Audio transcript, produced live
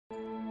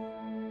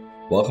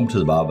Welcome to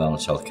the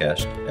BioBalance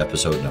Healthcast,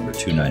 episode number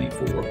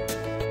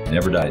 294.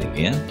 Never Died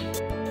Again?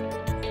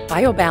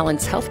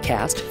 BioBalance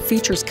Healthcast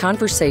features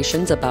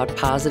conversations about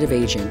positive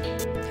aging.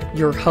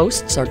 Your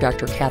hosts are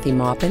Dr. Kathy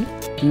Maupin,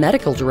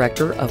 Medical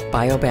Director of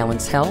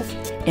BioBalance Health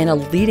and a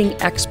leading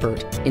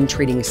expert in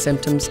treating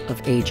symptoms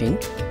of aging,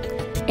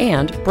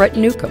 and Brett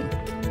Newcomb,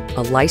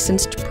 a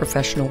licensed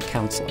professional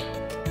counselor.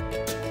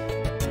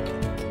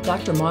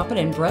 Dr. Maupin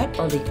and Brett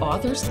are the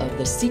authors of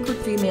The Secret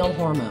Female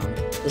Hormone,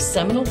 the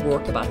seminal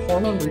work about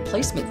hormone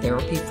replacement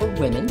therapy for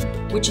women,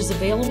 which is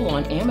available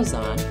on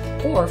Amazon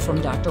or from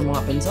Dr.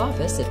 Maupin's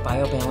office at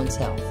BioBalance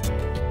Health.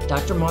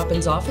 Dr.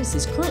 Maupin's office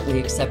is currently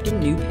accepting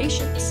new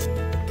patients.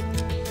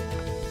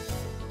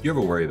 You ever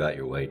worry about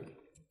your weight?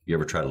 You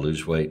ever try to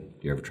lose weight?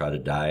 You ever try to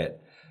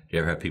diet? You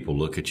ever have people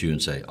look at you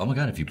and say, oh my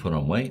God, have you put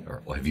on weight?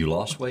 Or have you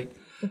lost weight?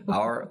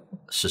 Our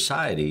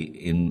society,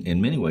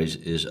 in many ways,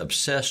 is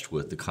obsessed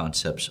with the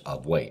concepts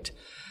of weight.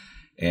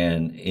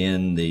 And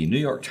in the New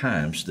York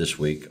Times this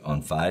week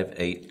on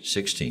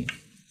 5/8/16,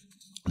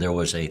 there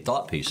was a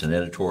thought piece, an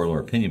editorial or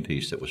opinion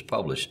piece that was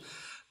published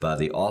by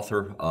the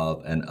author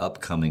of an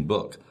upcoming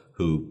book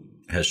who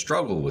has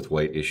struggled with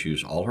weight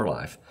issues all her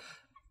life,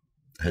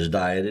 has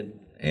dieted,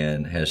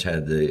 and has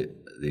had the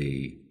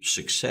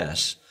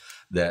success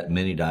that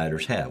many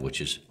dieters have,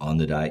 which is on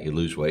the diet, you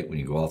lose weight. When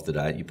you go off the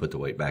diet, you put the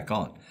weight back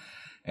on.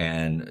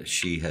 And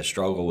she has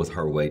struggled with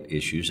her weight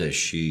issues, as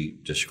she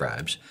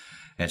describes.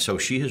 And so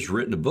she has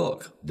written a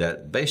book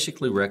that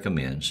basically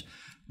recommends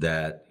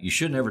that you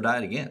should never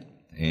diet again,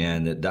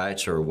 and that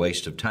diets are a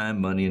waste of time,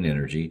 money, and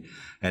energy,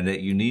 and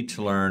that you need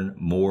to learn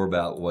more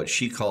about what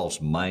she calls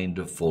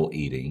mindful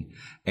eating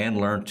and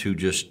learn to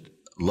just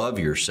love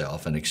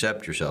yourself and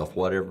accept yourself,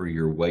 whatever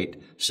your weight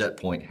set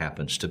point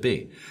happens to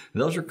be.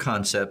 And those are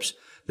concepts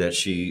that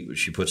she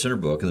puts in her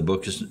book, and the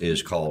book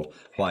is called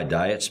Why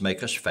Diets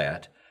Make Us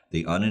Fat,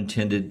 The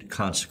Unintended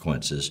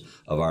Consequences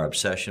of Our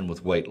Obsession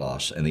with Weight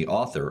Loss. And the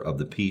author of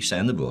the piece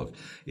and the book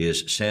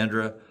is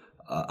Sandra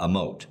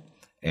AAmodt,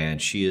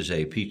 and she is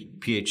a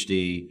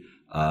PhD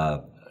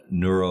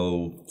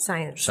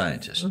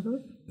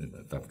neuroscientist,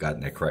 if I've gotten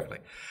that correctly.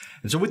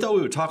 And so we thought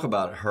we would talk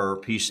about her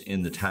piece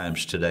in the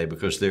Times today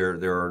because there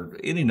are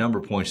any number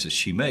of points that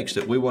she makes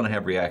that we want to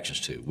have reactions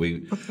to.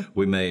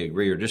 We may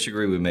agree or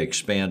disagree. We may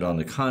expand on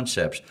the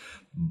concepts.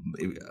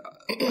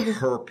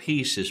 Her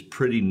piece is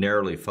pretty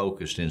narrowly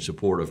focused in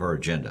support of her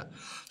agenda.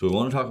 So we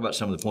want to talk about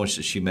some of the points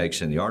that she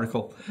makes in the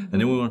article, and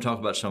then we want to talk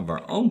about some of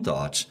our own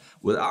thoughts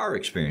with our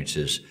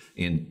experiences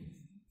in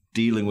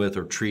dealing with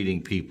or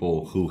treating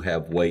people who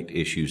have weight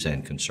issues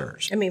and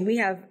concerns. I mean, we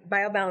have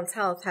BioBalance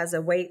Health has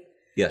a weight.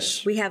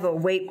 Yes. We have a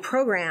weight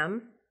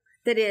program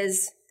that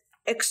is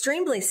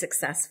extremely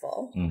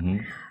successul,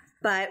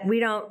 but we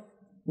don't,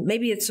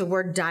 maybe it's the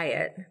word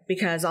diet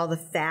because all the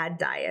fad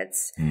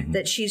diets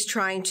that she's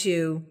trying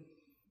to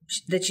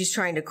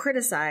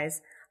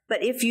criticize.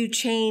 But if you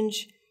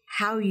change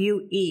how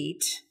you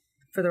eat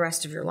for the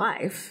rest of your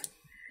life,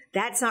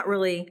 that's not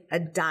really a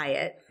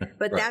diet,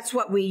 but that's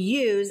what we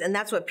use, and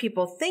that's what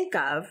people think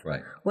of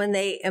when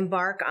they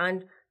embark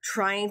on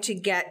trying to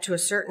get to a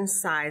certain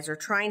size or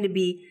trying to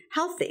be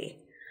healthy.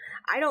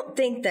 I don't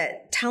think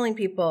that telling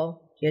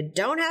people you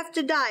don't have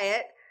to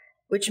diet,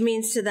 which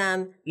means to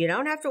them you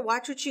don't have to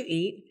watch what you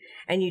eat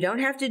and you don't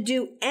have to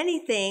do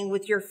anything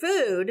with your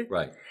food,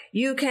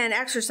 you can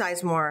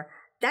exercise more.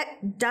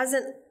 That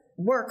doesn't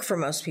work for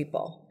most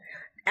people.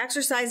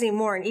 Exercising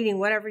more and eating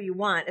whatever you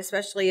want,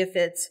 especially if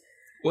it's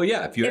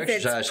if you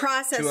exercise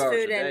processed 2 hours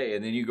food a day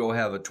and then you go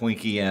have a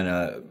Twinkie and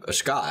a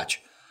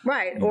scotch.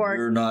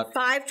 Or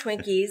 5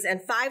 Twinkies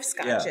and 5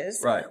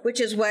 scotches, which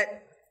is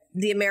what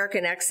the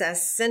American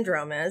excess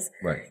syndrome is.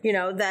 You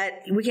know,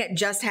 that we can't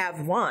just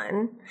have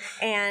one,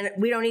 and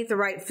we don't eat the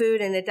right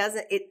food, and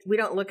we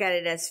don't look at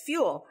it as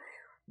fuel.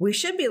 We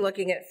should be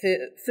looking at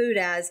food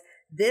as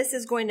this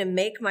is going to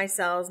make my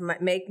cells,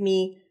 make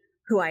me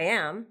who I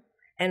am.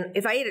 And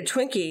if I eat a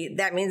Twinkie,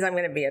 that means I'm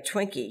going to be a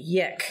Twinkie.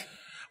 Yick.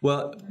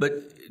 Well,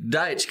 but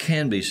diets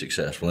can be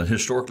successful and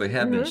historically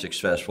have been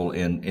successful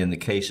in the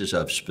cases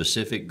of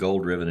specific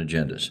goal-driven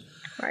agendas.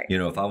 You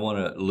know, if I want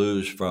to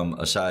lose from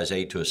a size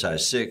 8 to a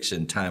size 6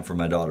 in time for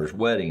my daughter's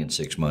wedding in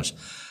 6 months,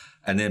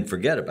 and then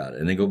forget about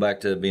it, and then go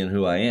back to being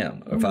who I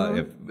am. If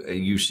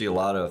you see a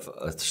lot of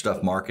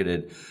stuff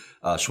marketed,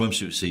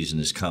 swimsuit season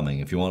is coming.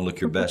 If you want to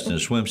look your best in a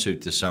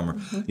swimsuit this summer,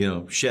 you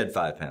know, shed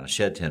 5 pounds,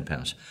 shed 10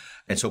 pounds.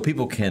 And so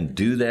people can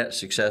do that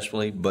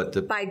successfully,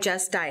 but by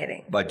just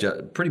dieting,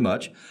 pretty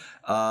much.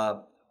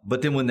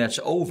 But then when that's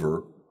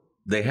over,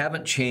 they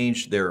haven't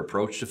changed their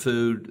approach to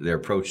food, their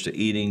approach to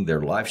eating, their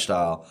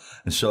lifestyle,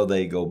 and so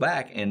they go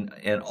back and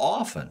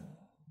often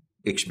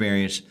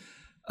experience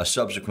a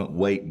subsequent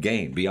weight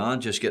gain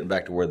beyond just getting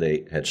back to where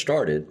they had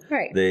started.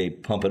 They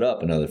pump it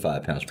up another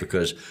 5 pounds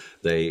because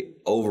they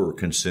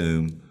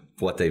overconsume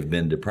what they've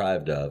been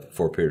deprived of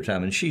for a period of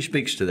time. And she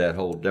speaks to that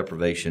whole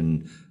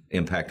deprivation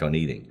impact on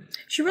eating.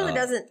 She really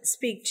doesn't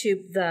speak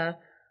to the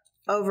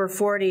over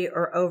 40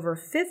 or over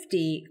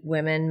 50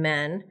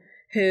 men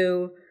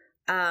who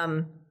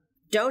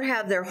don't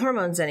have their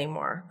hormones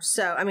anymore.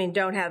 So, I mean,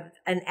 don't have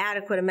an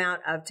adequate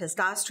amount of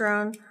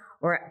testosterone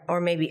or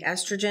maybe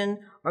estrogen,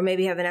 or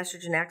maybe have an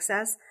estrogen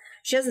excess.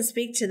 She doesn't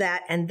speak to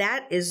that. And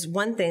that is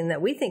one thing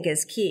that we think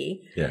is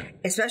key,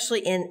 especially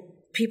in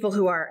people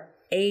who are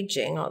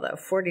aging, although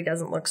 40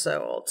 doesn't look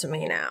so old to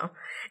me now.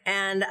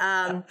 And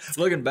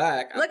looking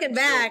back,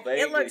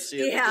 it looks,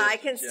 I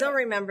can still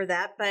remember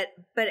that,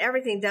 but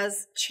everything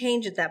does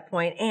change at that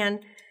point. And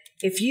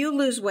if you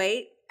lose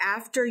weight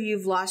after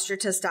you've lost your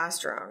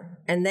testosterone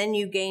and then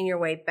you gain your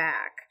weight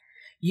back,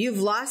 you've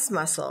lost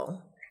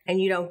muscle and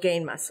you don't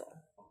gain muscle.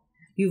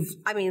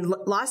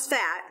 Lost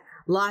fat,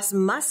 lost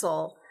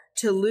muscle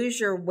to lose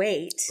your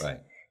weight,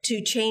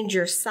 to change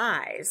your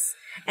size.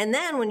 And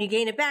then when you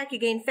gain it back, you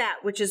gain fat,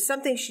 which is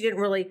something she didn't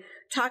really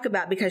talk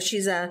about because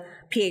she's a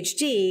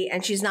PhD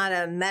and she's not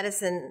a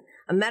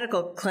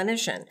medical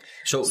clinician.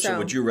 So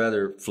would you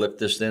rather flip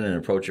this then and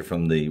approach it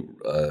from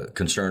the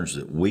concerns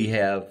that we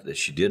have that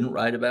she didn't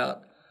write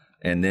about,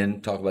 and then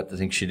talk about the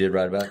things she did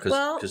write about?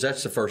 Because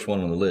that's the first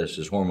one on the list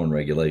is hormone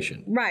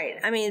regulation. Right.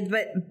 I mean,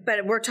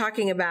 but we're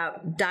talking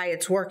about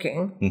diets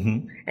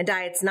working and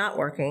diets not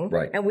working.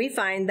 Right. And we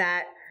find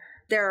that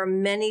there are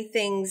many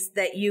things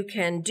that you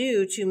can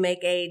do to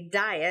make a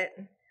diet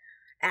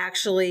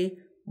actually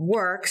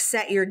work,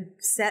 set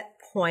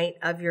point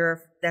of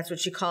your, that's what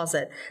she calls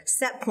it,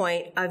 set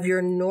point of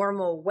your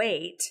normal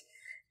weight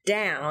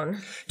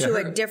down to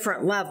a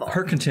different level.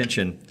 Her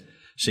contention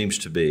seems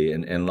to be,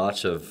 and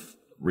lots of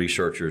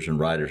researchers and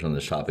writers on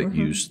this topic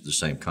use the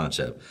same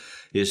concept,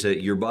 is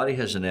that your body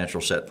has a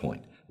natural set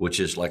point, which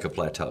is like a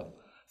plateau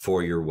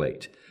for your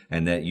weight,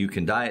 and that you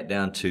can diet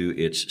down to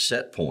its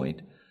set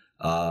point,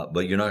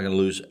 but you're not going to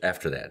lose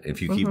after that.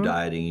 If you keep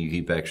dieting, you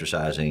keep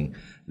exercising,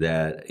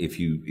 that if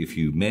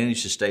you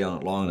manage to stay on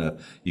it long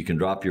enough, you can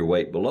drop your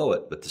weight below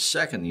it, but the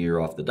second year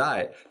off the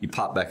diet, you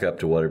pop back up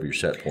to whatever your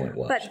set point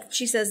was. But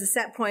she says the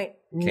set point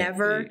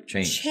never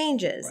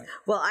changes. Right.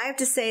 Well, I have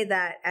to say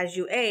that as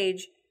you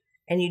age,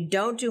 and you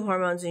don't do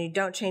hormones, and you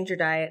don't change your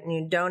diet, and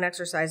you don't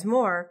exercise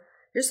more,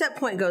 your set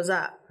point goes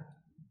up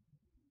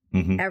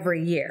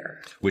every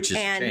year. Which is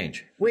a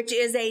change. Which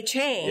is a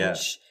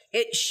change.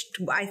 Yeah.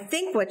 I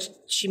think what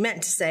she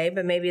meant to say,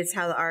 but maybe it's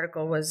how the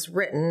article was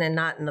written and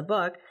not in the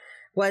book,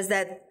 was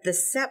that the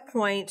set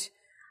point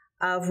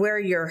of where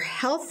you're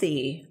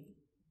healthy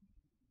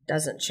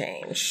doesn't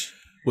change.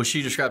 Well,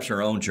 she describes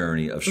her own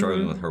journey of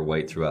struggling with her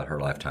weight throughout her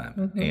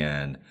lifetime.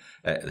 And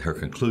her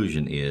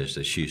conclusion is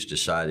that she's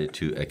decided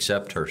to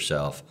accept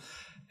herself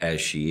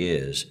as she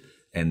is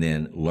and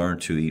then learn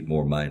to eat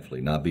more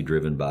mindfully, not be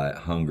driven by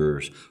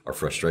hungers or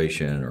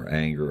frustration or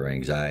anger or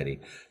anxiety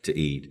to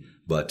eat,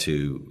 but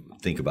to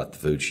think about the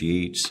food she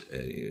eats,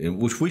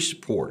 which we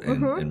support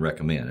and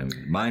recommend. I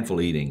mean,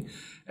 mindful eating,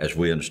 as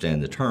we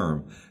understand the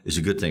term, is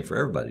a good thing for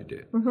everybody to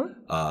do.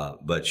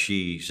 But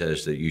she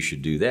says that you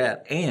should do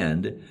that,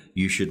 and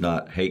you should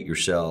not hate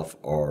yourself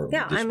or be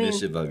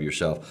dismissive of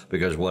yourself,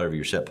 because whatever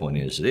your set point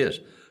is, it is.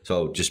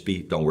 So just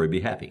don't worry,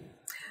 be happy.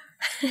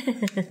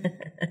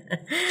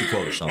 To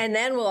quote her song. And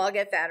then we'll all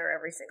get fatter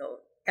every single.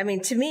 I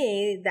mean, to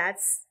me, that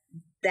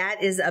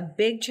is a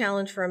big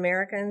challenge for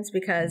Americans,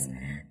 because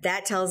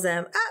that tells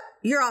them,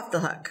 you're off the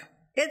hook.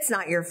 It's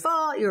not your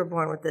fault. You were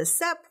born with this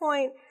set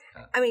point.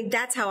 I mean,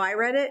 that's how I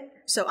read it.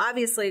 So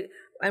obviously,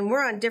 and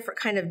we're on different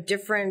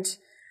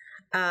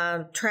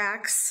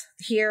tracks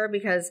here,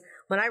 because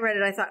when I read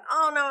it, I thought,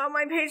 oh no,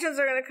 my patients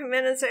are going to come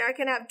in and say, I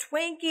can have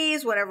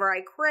Twinkies, whatever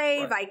I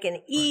crave, I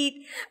can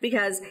eat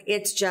because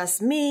it's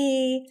just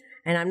me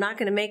and I'm not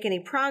going to make any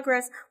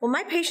progress. Well,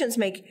 my patients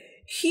make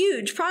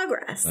huge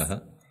progress.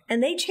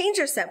 And they change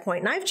their set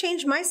point, and I've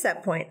changed my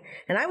set point.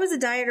 And I was a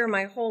dieter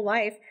my whole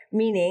life,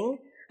 meaning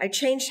I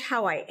changed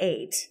how I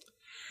ate.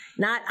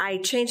 Not I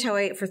changed how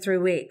I ate for 3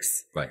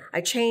 weeks. Right. I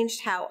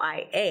changed how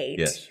I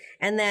ate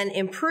and then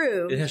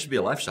improved. It has to be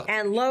a lifestyle.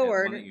 And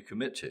lowered one that you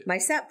commit to. My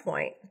set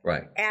point.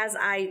 Right. As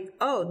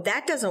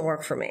that doesn't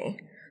work for me.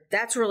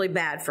 That's really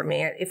bad for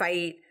me. If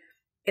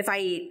I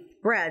eat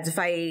breads, if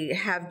I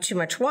have too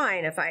much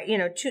wine,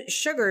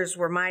 sugars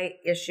were my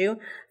issue.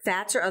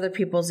 Fats are other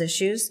people's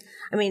issues.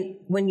 I mean,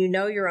 when you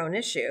know your own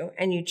issue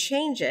and you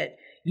change it,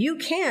 you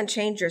can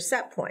change your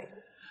set point.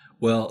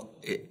 Well,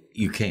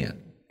 you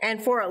can.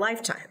 And for a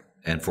lifetime.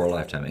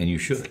 And you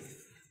should.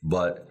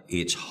 But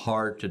it's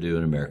hard to do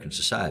in American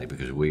society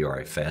because we are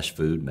a fast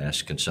food,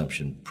 mass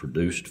consumption,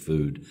 produced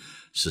food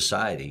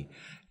society.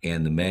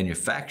 And the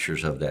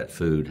manufacturers of that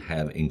food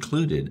have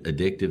included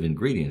addictive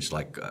ingredients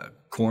like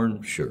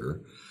corn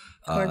sugar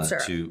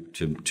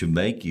to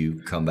make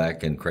you come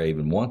back and crave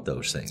and want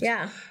those things.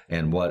 Yeah.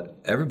 And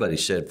what everybody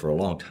said for a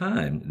long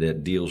time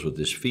that deals with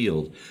this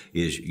field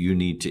is you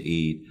need to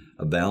eat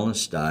a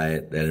balanced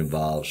diet that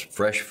involves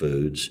fresh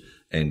foods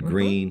and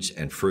greens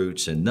and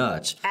fruits and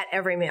nuts. At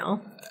every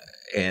meal.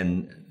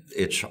 And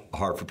it's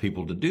hard for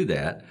people to do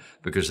that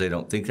because they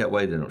don't think that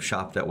way, they don't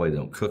shop that way, they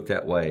don't cook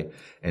that way,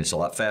 and it's a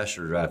lot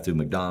faster to drive through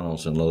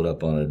McDonald's and load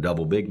up on a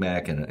double Big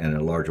Mac and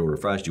a large order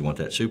of fries. Do you want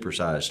that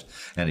supersized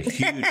and a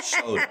huge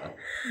soda?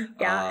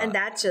 And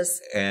that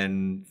just...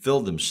 And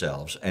fill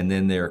themselves, and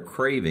then they're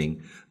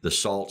craving the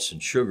salts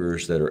and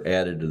sugars that are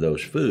added to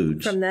those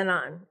foods. From then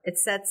on, it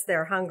sets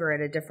their hunger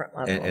at a different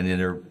level. And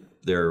then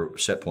their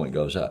set point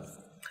goes up.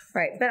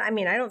 Right. But I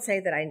mean, I don't say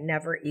that I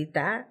never eat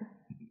that.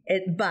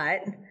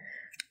 But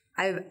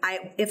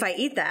if I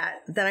eat that,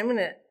 then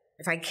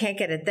if I can't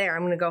get it there,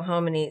 I'm going to go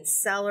home and eat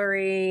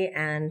celery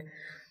and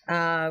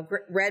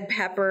red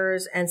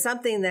peppers and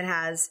something that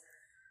has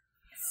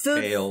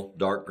food. Kale,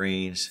 dark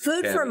greens.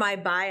 Food for my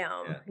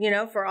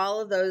biome, for all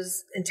of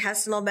those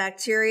intestinal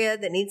bacteria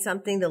that need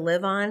something to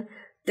live on.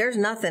 There's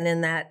nothing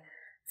in that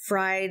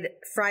fried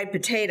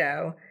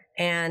potato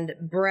and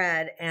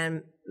bread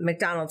and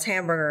McDonald's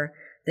hamburger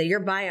that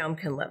your biome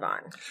can live on.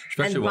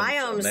 Especially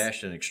when it's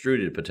mashed and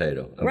extruded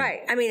potato.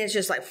 Right. I mean, it's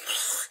just like,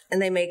 and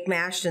they make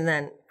mashed and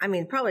then,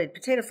 probably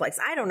potato flakes.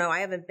 I don't know. I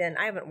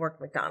haven't worked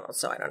McDonald's,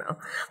 so I don't know.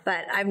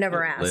 But I've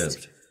never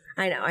asked.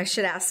 I know. I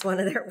should ask one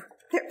of their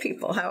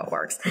people how it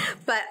works.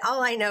 But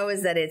all I know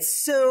is that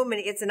it's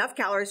enough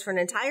calories for an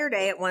entire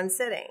day at one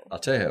sitting. I'll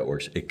tell you how it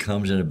works. It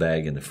comes in a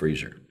bag in the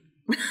freezer.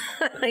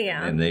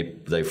 Yeah. And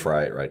they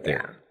fry it right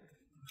there. Yeah.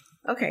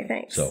 Okay,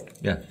 thanks. So,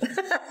 yeah.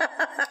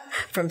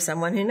 From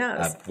someone who knows.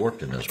 I've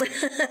worked in those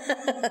places.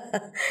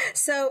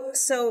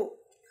 So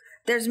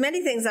there's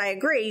many things I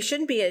agree. You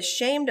shouldn't be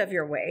ashamed of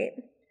your weight.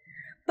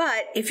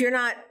 But if you're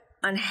not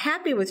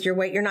unhappy with your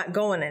weight, you're not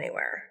going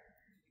anywhere.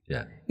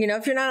 Yeah.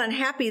 If you're not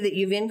unhappy that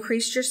you've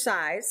increased your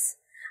size.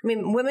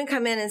 Women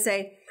come in and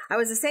say, I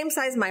was the same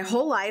size my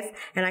whole life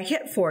and I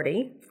hit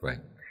 40. Right.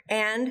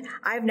 And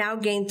I've now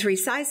gained 3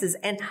 sizes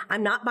and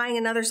I'm not buying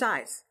another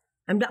size.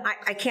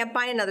 I can't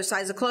buy another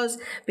size of clothes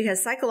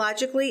because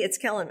psychologically it's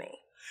killing me.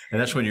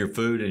 And that's when your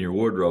food and your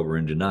wardrobe are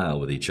in denial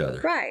with each other.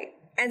 Right.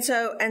 And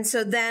so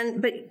then,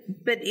 but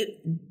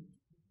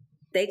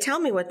they tell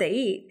me what they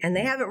eat and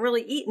they haven't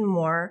really eaten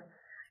more.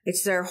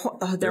 It's their whole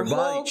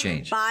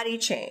body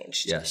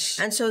changed. Yes.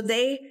 And so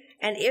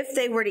if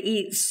they were to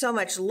eat so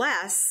much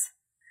less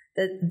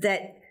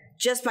that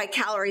just by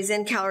calories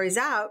in, calories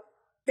out,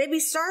 they'd be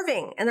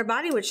starving and their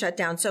body would shut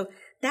down. So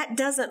that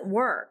doesn't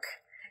work.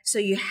 So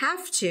you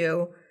have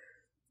to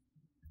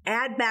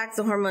add back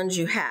the hormones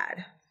you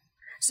had.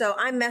 So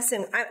I'm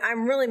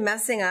really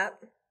messing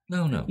up.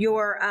 No.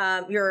 Your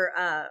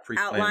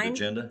outline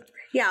agenda.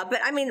 Yeah, but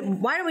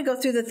why don't we go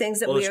through the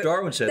things that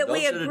Darwin said, that those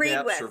we agreed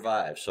that adapt with?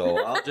 Survive.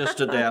 So I'll just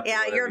adapt.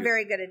 Yeah, you're a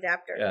very good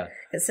adapter. Yeah.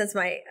 And since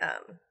my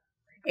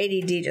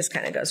ADD just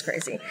kind of goes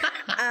crazy.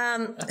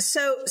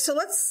 So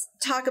let's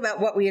talk about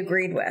what we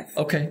agreed with.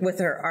 Okay. With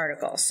her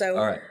article. So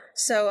all right.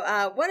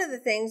 So one of the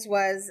things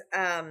was.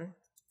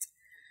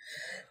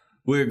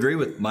 We agree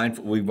with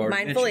mindful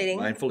eating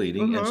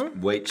mm-hmm.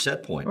 and weight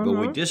set point, mm-hmm.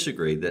 but we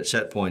disagree that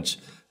set points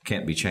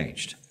can't be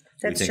changed.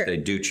 That's we think true.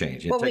 They do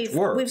change. It takes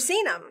work. We've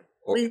seen them.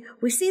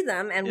 We see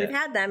them, and we've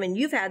had them, and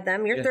you've had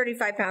them. You're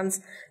 35 pounds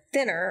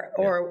thinner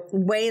or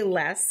way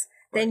less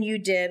than you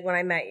did when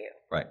I met you.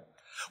 Right.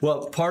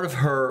 Well, part of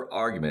her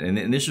argument,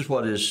 and this is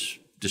what is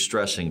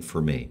distressing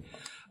for me,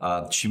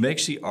 she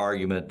makes the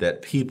argument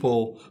that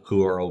people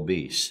who are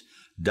obese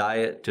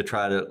diet to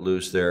try to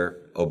lose their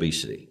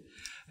obesity.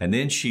 And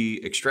then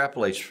she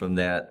extrapolates from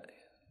that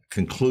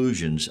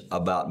conclusions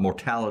about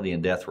mortality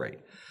and death rate.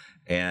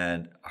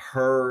 And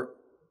her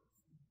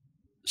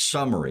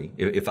summary,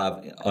 if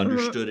I've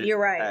understood it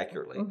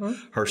accurately,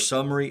 her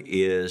summary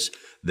is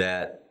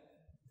that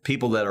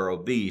people that are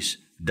obese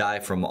die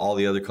from all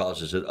the other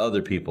causes that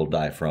other people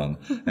die from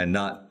and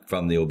not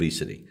from the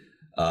obesity.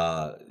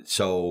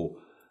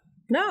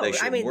 No, they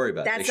shouldn't worry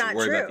about it. That's they should not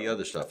worry true. about the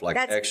other stuff like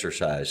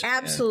exercise.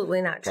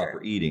 Absolutely not true.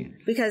 Proper eating.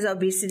 Because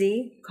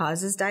obesity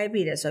causes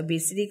diabetes.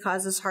 Obesity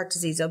causes heart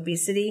disease.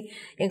 Obesity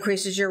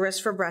increases your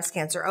risk for breast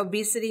cancer.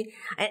 Obesity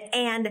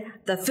and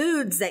the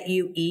foods that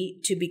you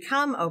eat to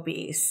become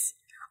obese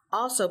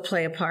also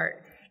play a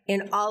part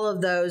in all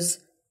of those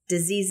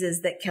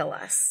diseases that kill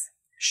us.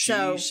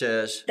 She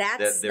says that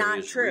there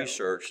is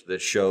research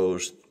that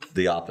shows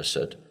the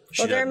opposite.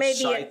 She doesn't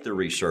cite the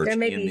research in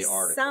the article. There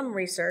may be some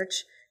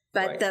research.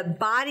 But the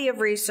body of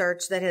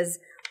research that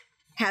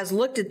has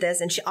looked at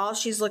this, and all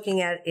she's looking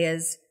at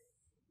is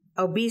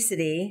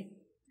obesity.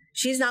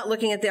 She's not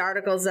looking at the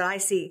articles that I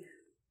see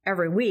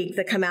every week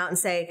that come out and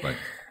say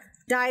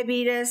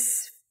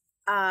diabetes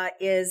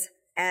is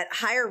at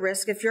higher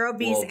risk if you're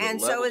obese, and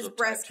so is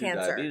breast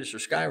cancer. Diabetes are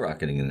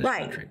skyrocketing in this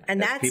country.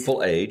 And as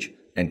people age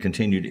and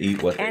continue to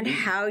eat what they eat. And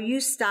how you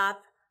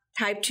stop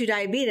type 2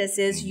 diabetes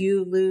is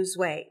you lose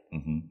weight.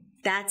 Mm-hmm.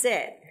 That's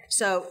it.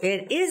 So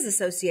it is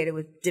associated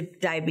with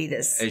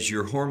diabetes. As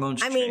your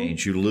hormones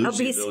change, you lose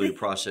the ability to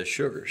process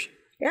sugars.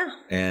 Yeah.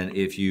 And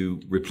if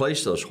you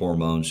replace those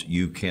hormones,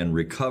 you can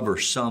recover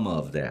some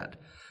of that.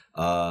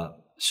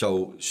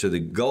 So the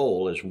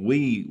goal, as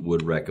we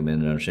would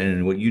recommend and understand,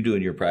 and what you do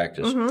in your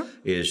practice,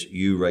 is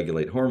you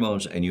regulate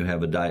hormones and you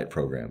have a diet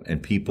program,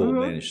 and people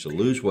manage to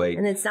lose weight.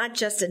 And it's not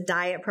just a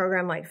diet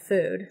program like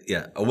food.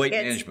 Yeah, a weight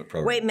management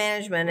program. Weight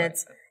management. Right.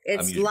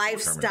 It's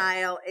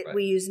lifestyle. Right.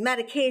 We use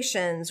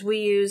medications.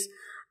 We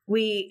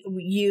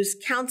use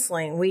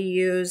counseling.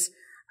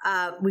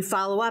 We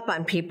follow up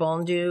on people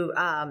and do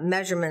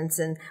measurements,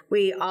 and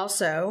we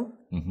also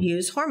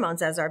use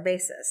hormones as our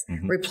basis.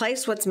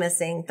 Replace what's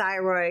missing: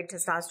 thyroid,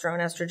 testosterone,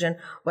 estrogen,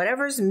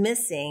 whatever's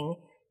missing.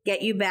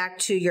 Get you back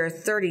to your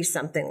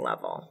 30-something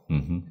level,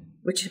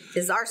 which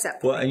is our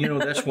set point. Well,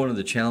 and that's one of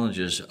the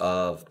challenges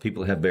of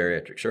people who have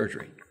bariatric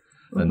surgery.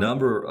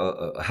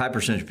 A high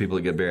percentage of people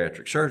that get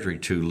bariatric surgery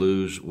to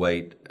lose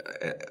weight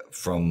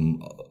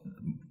from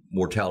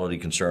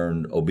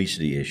mortality-concerned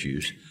obesity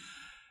issues.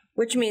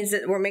 Which means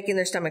that we're making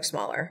their stomach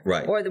smaller.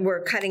 Right. Or that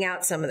we're cutting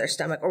out some of their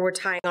stomach, or we're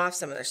tying off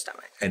some of their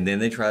stomach. And then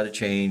they try to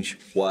change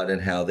what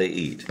and how they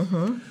eat.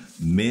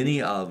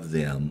 Many of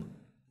them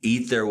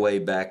eat their way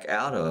back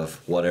out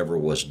of whatever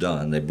was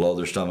done. They blow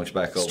their stomachs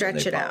back open.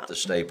 Stretch it They pop out. the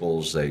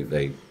staples.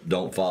 They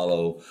don't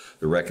follow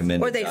the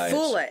recommended Or they diets.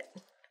 fool it.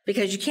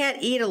 Because you can't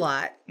eat a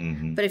lot,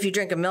 but if you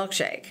drink a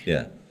milkshake,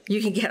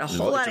 you can get a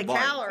whole lot of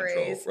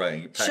calories,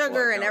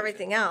 sugar and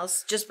everything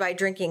else just by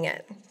drinking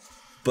it.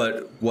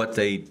 But what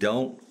they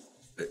don't,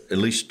 at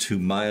least to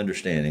my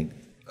understanding,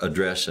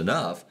 address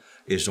enough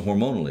is the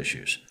hormonal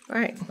issues.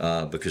 Right.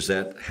 Because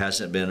that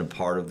hasn't been a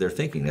part of their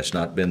thinking. That's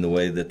not been the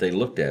way that they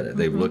looked at it.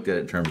 They've looked at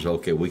it in terms of,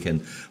 okay, we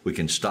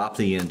can stop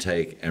the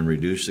intake and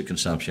reduce the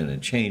consumption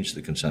and change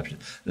the consumption.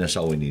 And that's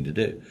all we need to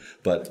do.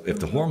 But if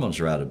the hormones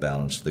are out of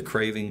balance, the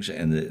cravings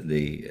and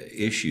the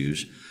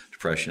issues,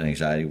 depression,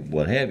 anxiety,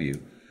 what have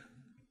you,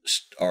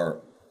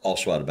 are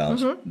also out of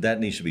balance. That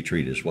needs to be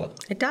treated as well.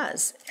 It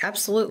does.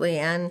 Absolutely.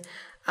 And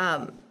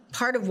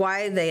part of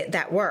why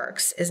that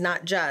works is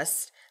not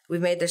just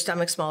we've made their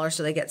stomach smaller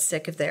so they get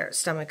sick if their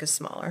stomach is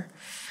smaller.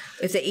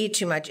 If they eat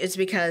too much, it's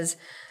because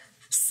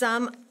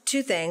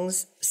two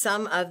things,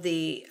 some of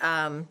the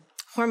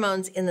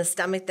hormones in the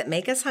stomach that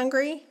make us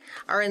hungry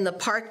are in the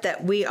part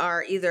that we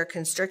are either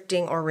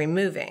constricting or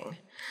removing.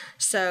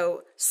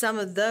 So some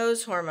of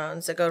those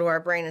hormones that go to our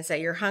brain and say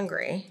you're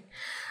hungry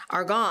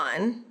are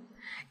gone.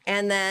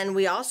 And then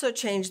we also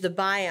change the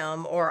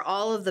biome, or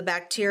all of the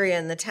bacteria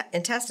in the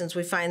intestines.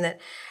 We find that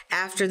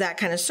after that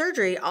kind of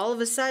surgery, all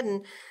of a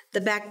sudden the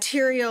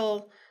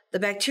bacterial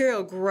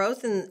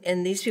growth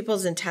in these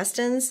people's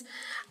intestines,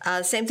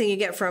 same thing you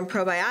get from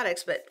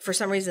probiotics, but for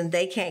some reason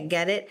they can't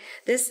get it.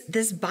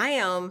 This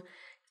biome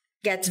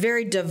gets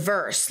very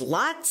diverse,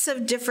 lots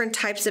of different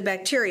types of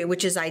bacteria,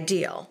 which is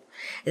ideal.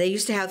 They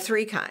used to have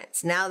 3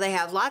 kinds. Now they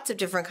have lots of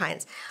different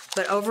kinds.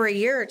 But over a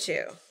year or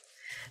two,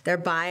 their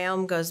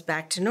biome goes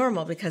back to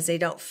normal because they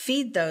don't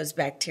feed those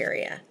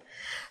bacteria.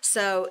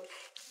 So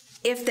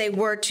if they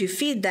were to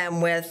feed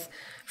them with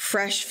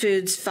fresh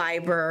foods,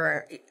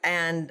 fiber,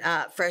 and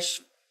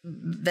fresh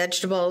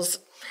vegetables,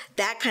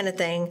 that kind of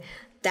thing,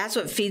 that's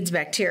what feeds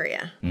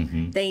bacteria.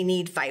 They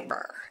need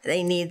fiber.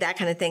 They need that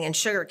kind of thing, and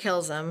sugar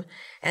kills them,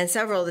 and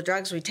several of the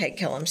drugs we take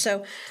kill them.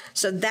 So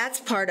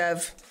that's part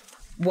of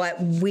what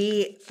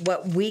we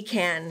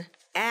can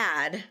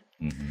add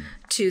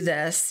to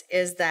this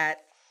is that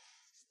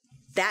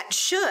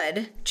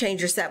should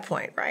change your set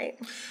point, right?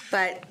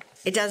 But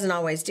it doesn't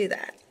always do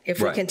that if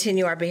we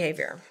continue our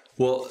behavior.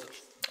 Well,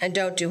 and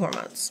don't do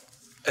hormones.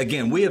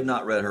 Again, we have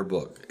not read her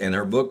book, and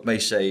her book may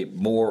say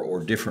more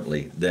or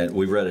differently than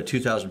we read a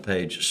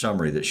 2,000-page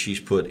summary that she's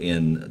put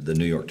in the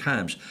New York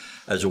Times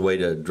as a way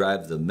to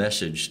drive the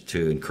message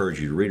to encourage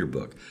you to read her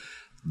book.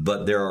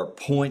 But there are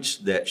points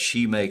that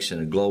she makes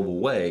in a global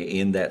way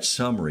in that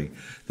summary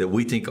that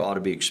we think ought to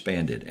be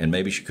expanded. And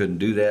maybe she couldn't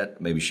do that.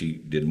 Maybe she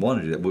didn't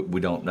want to do that.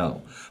 We don't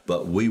know.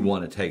 But we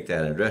want to take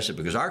that and address it,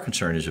 because our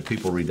concern is if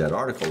people read that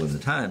article in the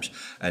Times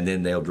and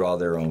then they'll draw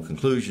their own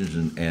conclusions,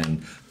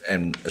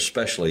 and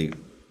especially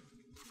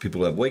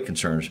people who have weight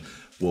concerns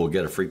will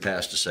get a free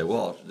pass to say,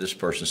 well, this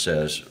person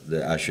says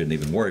that I shouldn't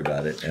even worry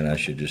about it, and I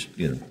should just,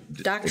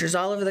 Doctors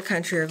all over the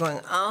country are going,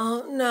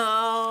 oh,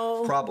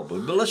 no.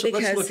 Probably. But let's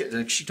look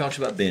at, she talks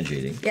about binge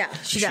eating. Yeah,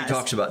 she does. She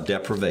talks about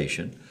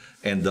deprivation,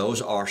 and those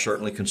are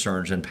certainly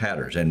concerns and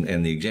patterns.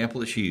 And the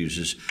example that she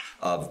uses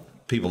of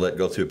people that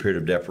go through a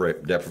period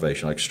of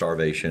deprivation, like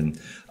starvation,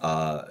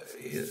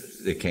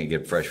 they can't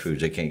get fresh foods,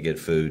 they can't get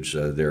foods,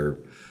 they're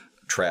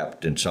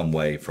trapped in some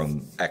way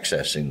from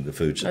accessing the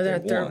foods that they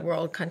want. They're a third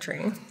world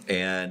country.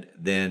 And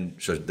then,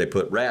 so they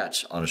put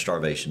rats on a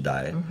starvation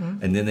diet,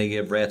 and then they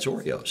give rats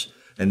Oreos.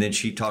 And then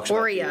she talks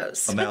about the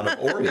amount of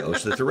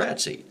Oreos that the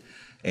rats eat.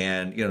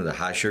 And, the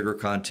high sugar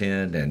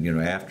content, and,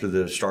 after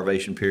the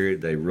starvation period,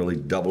 they really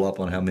double up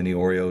on how many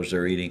Oreos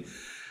they're eating.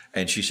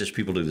 And she says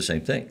people do the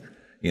same thing.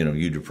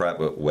 You deprive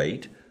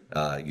weight,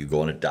 you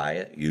go on a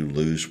diet, you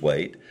lose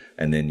weight,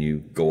 and then you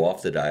go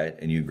off the diet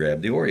and you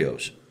grab the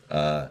Oreos.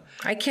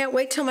 I can't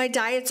wait till my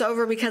diet's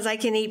over because I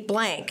can eat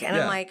blank. And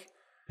I'm like,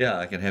 yeah,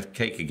 I can have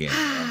cake again.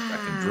 I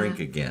can drink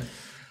again.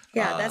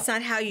 Yeah, that's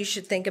not how you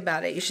should think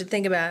about it. You should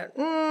think about,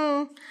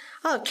 I'll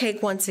have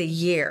cake once a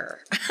year.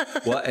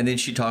 Well, and then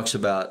she talks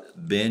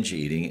about binge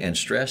eating and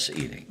stress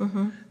eating.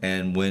 Mm-hmm.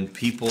 And when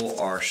people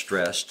are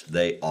stressed,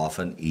 they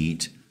often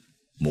eat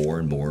more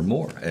and more and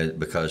more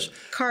because...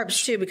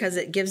 Carbs, too, because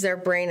it gives their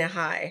brain a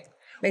high.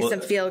 Makes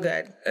them feel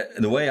good.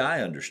 The way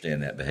I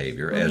understand that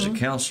behavior as a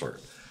counselor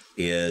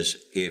is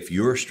if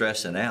you're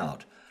stressing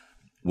out,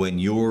 when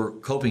your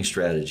coping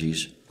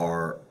strategies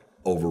are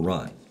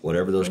overrun,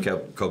 whatever those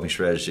coping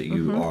strategies that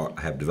you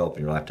have developed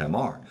in your lifetime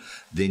are,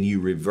 then you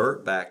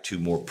revert back to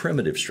more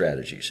primitive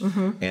strategies.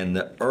 And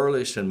the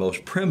earliest and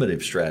most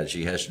primitive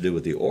strategy has to do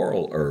with the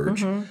oral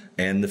urge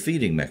and the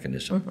feeding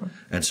mechanism.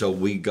 And so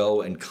we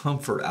go and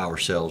comfort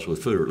ourselves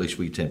with food, or at least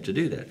we attempt to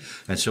do that.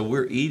 And so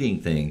we're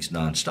eating things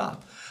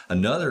nonstop.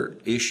 Another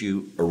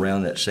issue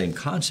around that same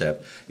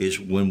concept is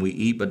when we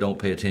eat but don't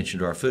pay attention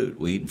to our food.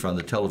 We eat in front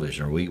of the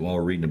television, or we eat while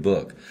we're reading a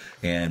book,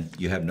 and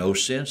you have no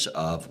sense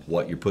of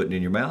what you're putting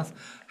in your mouth,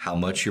 how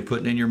much you're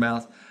putting in your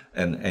mouth,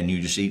 and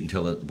you just eat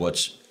until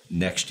what's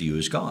next to you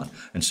is gone.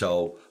 And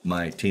so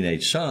my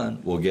teenage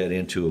son will get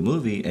into a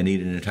movie and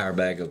eat an entire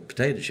bag of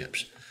potato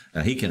chips.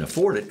 Now, he can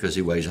afford it because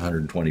he weighs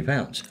 120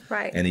 pounds.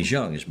 Right. And he's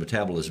young. His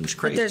metabolism's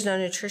crazy. But there's no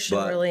nutrition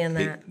really in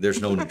that.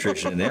 There's no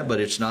nutrition in that,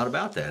 but it's not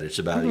about that. It's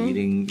about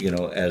eating,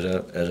 as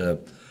a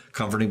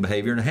comforting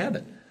behavior and a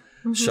habit.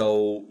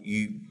 So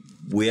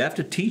we have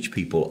to teach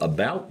people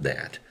about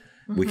that.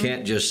 We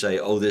can't just say,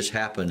 oh, this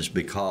happens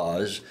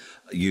because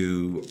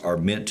you are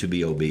meant to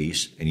be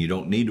obese and you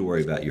don't need to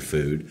worry about your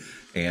food,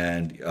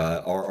 and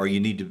or you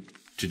need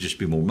to just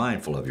be more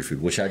mindful of your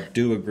food, which I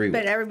do agree with.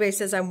 But everybody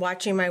says, I'm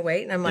watching my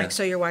weight, and I'm like,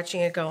 so you're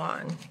watching it go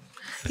on.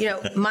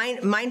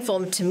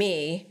 Mindful to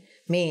me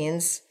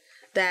means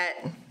that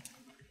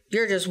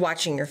you're just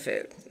watching your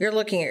food. You're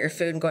looking at your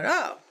food and going,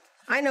 oh,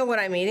 I know what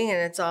I'm eating, and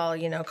it's all,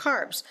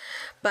 carbs.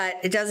 But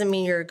it doesn't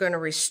mean you're going to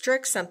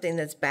restrict something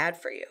that's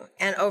bad for you.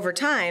 And over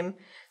time,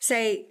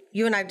 say,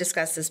 you and I have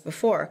discussed this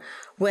before,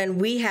 when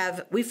we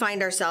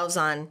find ourselves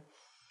on,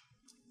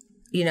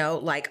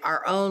 like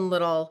our own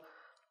little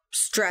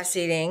stress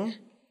eating,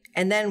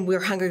 and then we're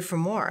hungry for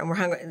more, and we're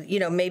hungry,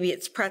 maybe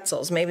it's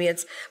pretzels, maybe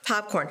it's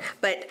popcorn,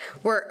 but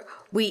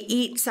we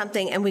eat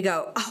something and we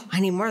go, oh,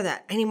 I need more of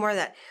that. I need more of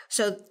that.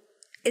 So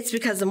it's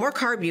because the more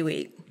carb you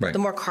eat, the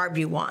more carb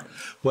you want.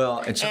 Well,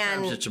 and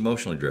sometimes it's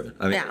emotionally driven.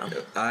 I mean,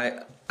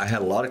 I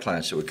had a lot of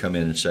clients that would come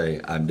in and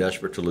say, I'm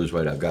desperate to lose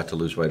weight. I've got to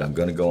lose weight. I'm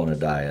going to go on a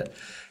diet.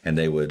 And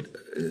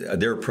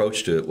their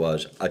approach to it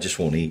was, I just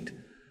won't eat.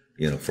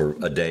 For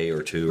a day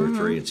or two or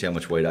three and see how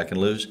much weight I can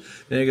lose.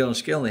 Then they go on a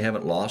scale and they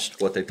haven't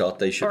lost what they thought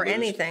they should lose. Or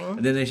anything.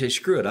 And then they say,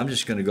 screw it, I'm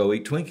just going to go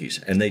eat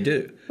Twinkies. And they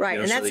do. Right,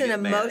 and that's an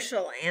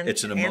emotional answer.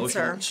 It's an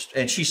emotional answer.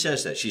 And she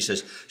says that. She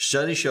says,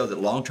 studies show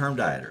that long-term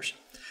dieters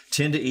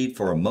tend to eat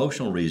for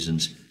emotional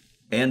reasons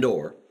and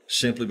or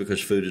simply because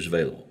food is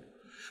available.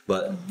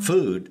 But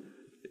food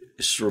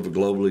is sort of a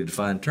globally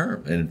defined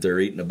term. And if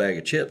they're eating a bag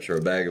of chips or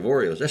a bag of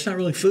Oreos, that's not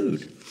really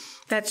food.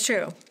 That's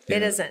true.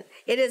 It isn't.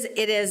 It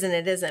is and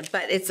it isn't.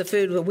 But it's the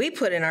food that we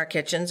put in our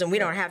kitchens, and we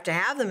don't have to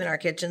have them in our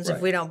kitchens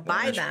if we don't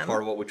buy them.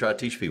 Part of what we try to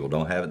teach people: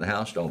 don't have it in the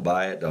house, don't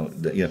buy it,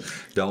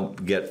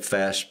 don't get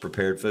fast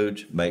prepared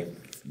foods.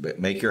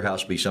 Make your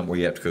house be somewhere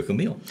you have to cook a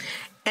meal.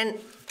 And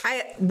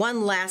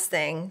one last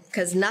thing,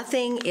 because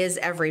nothing is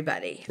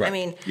everybody. Right. I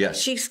mean,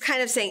 yes. She's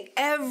kind of saying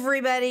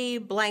everybody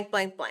blank,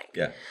 blank, blank.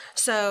 Yeah.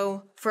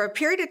 So for a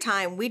period of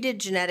time, we did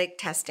genetic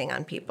testing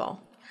on people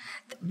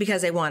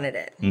because they wanted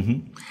it.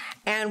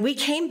 And we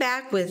came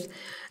back with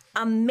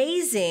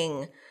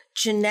amazing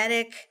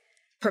genetic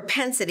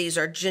propensities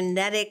or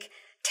genetic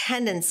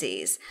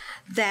tendencies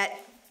that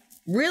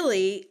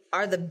really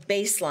are the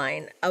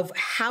baseline of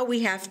how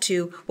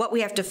what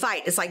we have to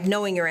fight. It's like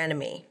knowing your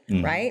enemy,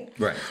 right?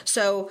 Right.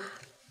 So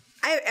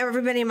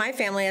everybody in my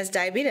family has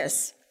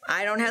diabetes.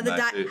 I don't have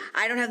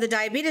the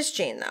diabetes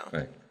gene though.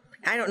 Right.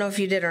 I don't know if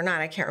you did or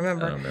not. I can't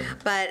remember. I don't remember.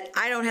 But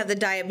I don't have the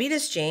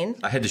diabetes gene.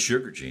 I had the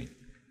sugar gene.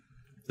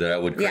 That I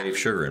would crave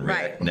sugar and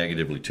react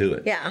negatively to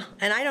it. Yeah,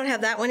 and I don't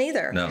have that one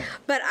either. No.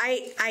 But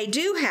I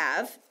do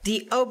have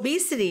the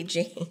obesity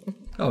gene.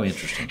 Oh,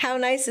 interesting. How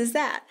nice is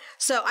that?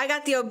 So I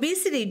got the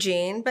obesity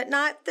gene, but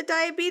not the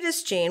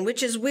diabetes gene,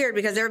 which is weird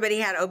because everybody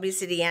had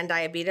obesity and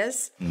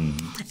diabetes.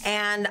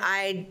 And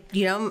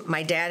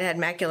my dad had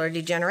macular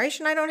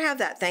degeneration. I don't have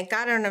that. Thank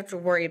God I don't have to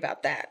worry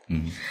about that.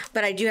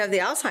 But I do have the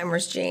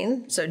Alzheimer's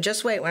gene. So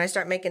just wait. When I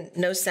start making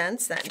no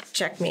sense, then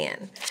check me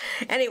in.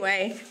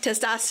 Anyway,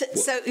 testosterone.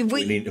 So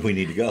we need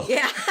to go.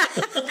 Yeah.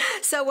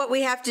 So what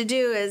we have to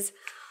do is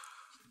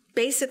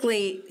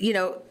basically,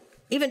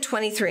 even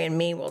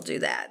 23andMe will do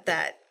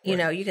that.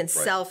 You can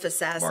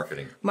self-assess.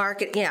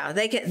 Market. Yeah,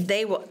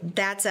 they will.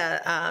 That's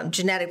a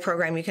genetic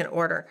program you can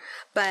order.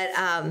 But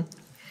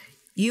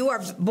you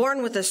are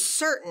born with a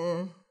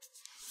certain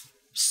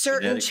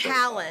genetic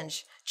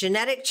challenge,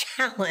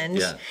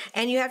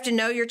 and you have to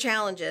know your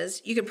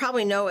challenges. You could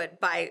probably know it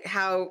by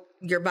how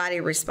your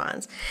body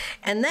responds.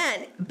 And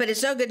then, but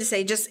it's no good to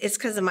say it's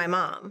because of my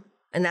mom.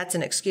 and that's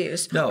an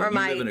excuse. No, you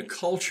live in a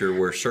culture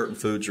where certain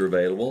foods are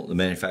available. The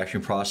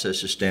manufacturing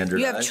process is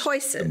standardized. You have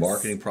choices. The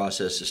marketing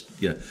process is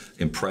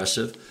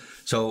impressive.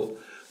 So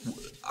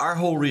our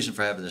whole reason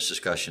for having this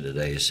discussion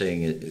today is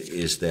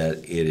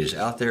that it is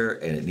out there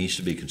and it needs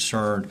to be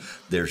concerned.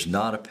 There's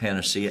not a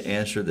panacea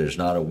answer. There's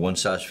not a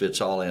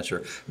one-size-fits-all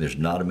answer. There's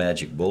not a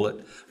magic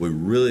bullet. We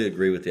really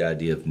agree with the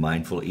idea of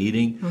mindful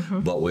eating,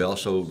 but we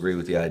also agree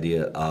with the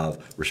idea of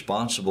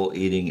responsible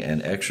eating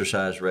and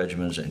exercise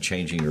regimens and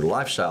changing your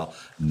lifestyle,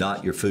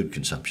 not your food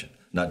consumption.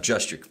 Not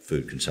just your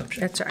food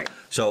consumption. That's right.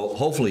 So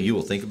hopefully you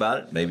will think about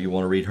it. Maybe you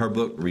want to read her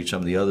book, read some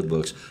of the other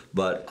books,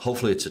 but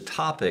hopefully it's a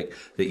topic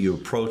that you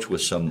approach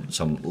with some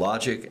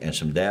logic and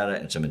some data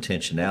and some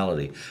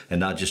intentionality,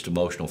 and not just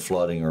emotional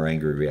flooding or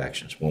angry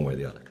reactions, one way or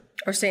the other.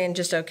 Or saying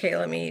just, okay,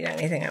 let me eat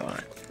anything I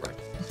want. Right.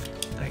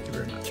 Thank you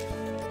very much.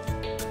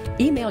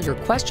 Email your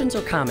questions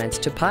or comments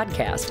to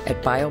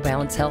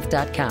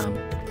podcast@biobalancehealth.com.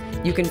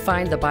 You can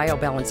find the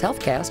BioBalance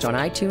Healthcast on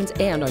iTunes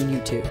and on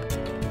YouTube.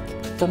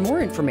 For more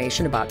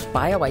information about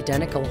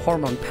bioidentical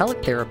hormone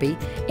pellet therapy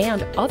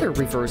and other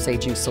reverse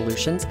aging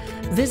solutions,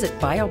 visit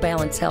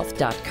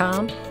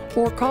biobalancehealth.com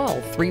or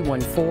call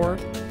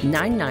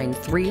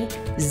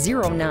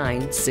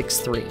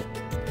 314-993-0963.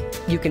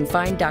 You can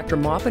find Dr.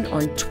 Maupin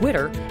on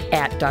Twitter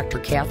 @Dr.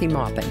 Kathy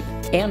Maupin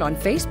and on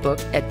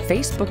Facebook at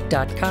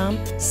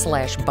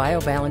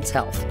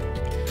facebook.com/biobalancehealth.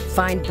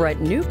 Find Brett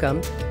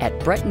Newcomb at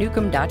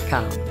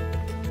brettnewcomb.com.